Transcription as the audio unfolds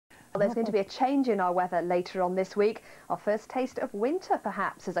Well, there's going to be a change in our weather later on this week. Our first taste of winter,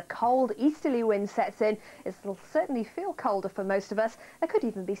 perhaps, as a cold easterly wind sets in. It'll certainly feel colder for most of us. There could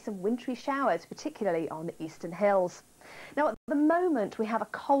even be some wintry showers, particularly on the eastern hills. Now, at the moment, we have a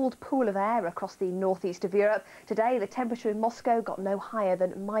cold pool of air across the northeast of Europe. Today, the temperature in Moscow got no higher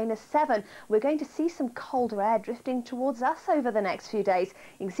than -7. We're going to see some colder air drifting towards us over the next few days.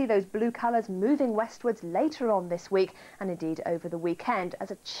 You can see those blue colours moving westwards later on this week and indeed over the weekend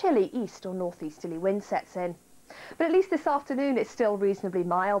as a chilly east or northeasterly wind sets in. But at least this afternoon it's still reasonably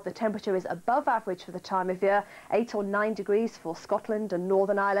mild. The temperature is above average for the time of year, 8 or 9 degrees for Scotland and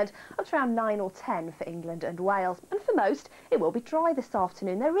Northern Ireland, up to around 9 or 10 for England and Wales. And for most, it will be dry this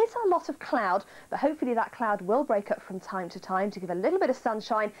afternoon. There is a lot of cloud, but hopefully that cloud will break up from time to time to give a little bit of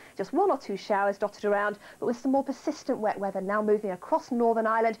sunshine, just 1 or 2 showers dotted around, but with some more persistent wet weather now moving across Northern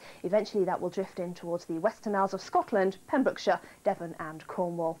Ireland. Eventually that will drift in towards the Western Isles of Scotland, Pembrokeshire, Devon and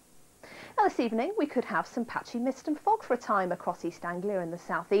Cornwall. Now this evening we could have some patchy mist and fog for a time across East Anglia and the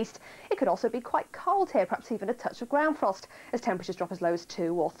southeast. It could also be quite cold here, perhaps even a touch of ground frost, as temperatures drop as low as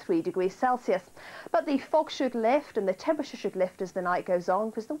 2 or 3 degrees Celsius. But the fog should lift and the temperature should lift as the night goes on,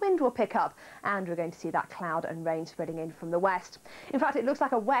 because the wind will pick up and we're going to see that cloud and rain spreading in from the west. In fact, it looks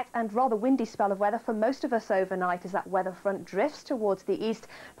like a wet and rather windy spell of weather for most of us overnight as that weather front drifts towards the east,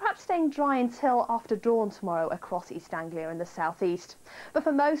 perhaps staying dry until after dawn tomorrow across East Anglia and the southeast. But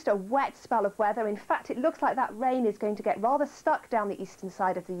for most, a wet spell of weather. In fact, it looks like that rain is going to get rather stuck down the eastern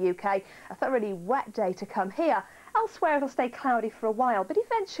side of the UK. A thoroughly wet day to come here. Elsewhere it'll stay cloudy for a while, but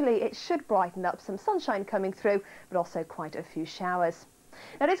eventually it should brighten up, some sunshine coming through, but also quite a few showers.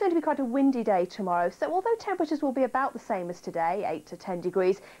 Now, it is going to be quite a windy day tomorrow, so although temperatures will be about the same as today, 8 to 10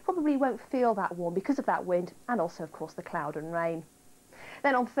 degrees, probably won't feel that warm because of that wind and also, of course, the cloud and rain.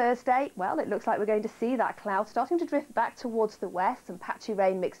 Then on Thursday, well, it looks like we're going to see that cloud starting to drift back towards the west, some patchy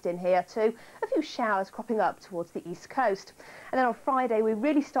rain mixed in here too, a few showers cropping up towards the east coast. And then on Friday, we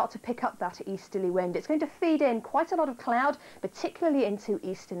really start to pick up that easterly wind. It's going to feed in quite a lot of cloud, particularly into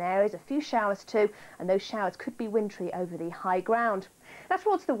eastern areas, a few showers too, and those showers could be wintry over the high ground. Now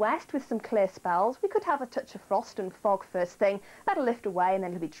towards the west, with some clear spells, we could have a touch of frost and fog first thing. That'll lift away and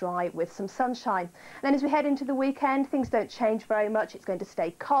then it'll be dry with some sunshine. And then as we head into the weekend, things don't change very much. It's going to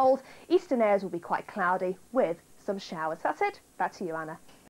stay cold. Eastern areas will be quite cloudy with some showers. That's it. Back to you, Anna.